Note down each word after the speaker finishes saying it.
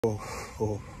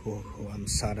I'm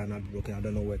sad and heartbroken. I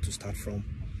don't know where to start from.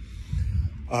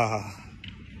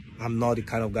 I'm not the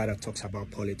kind of guy that talks about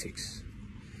politics,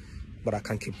 but I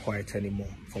can't keep quiet anymore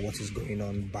for what is going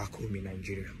on back home in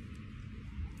Nigeria.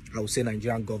 I would say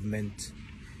Nigerian government,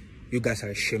 you guys are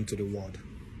a shame to the world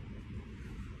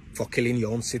for killing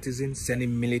your own citizens,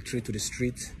 sending military to the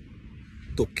street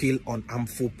to kill unarmed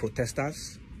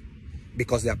protesters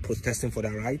because they are protesting for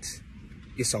their rights.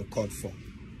 It's uncalled for.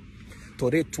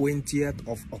 Today, 20th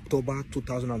of October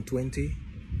 2020,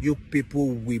 you people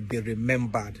will be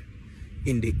remembered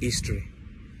in the history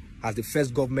as the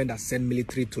first government that sent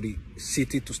military to the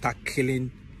city to start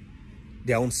killing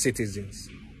their own citizens.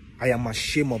 I am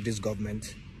ashamed of this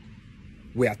government.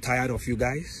 We are tired of you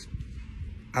guys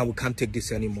and we can't take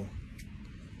this anymore.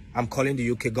 I'm calling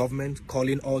the UK government,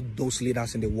 calling all those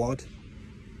leaders in the world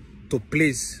to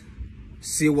please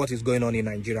see what is going on in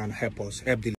Nigeria and help us,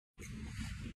 help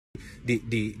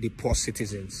the poor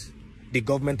citizens. The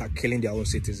government are killing their own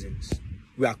citizens.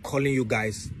 We are calling you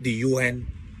guys, the UN,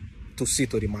 to see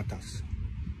to the matters.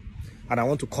 And I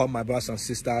want to call my brothers and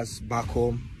sisters back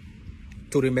home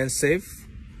to remain safe.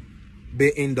 Be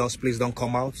indoors, please don't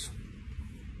come out,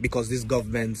 because these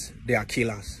governments, they are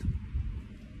killers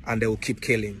and they will keep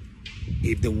killing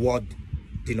if the world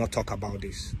did not talk about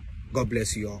this. God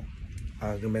bless you all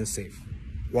and remain safe.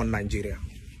 One Nigeria.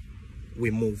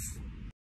 We move.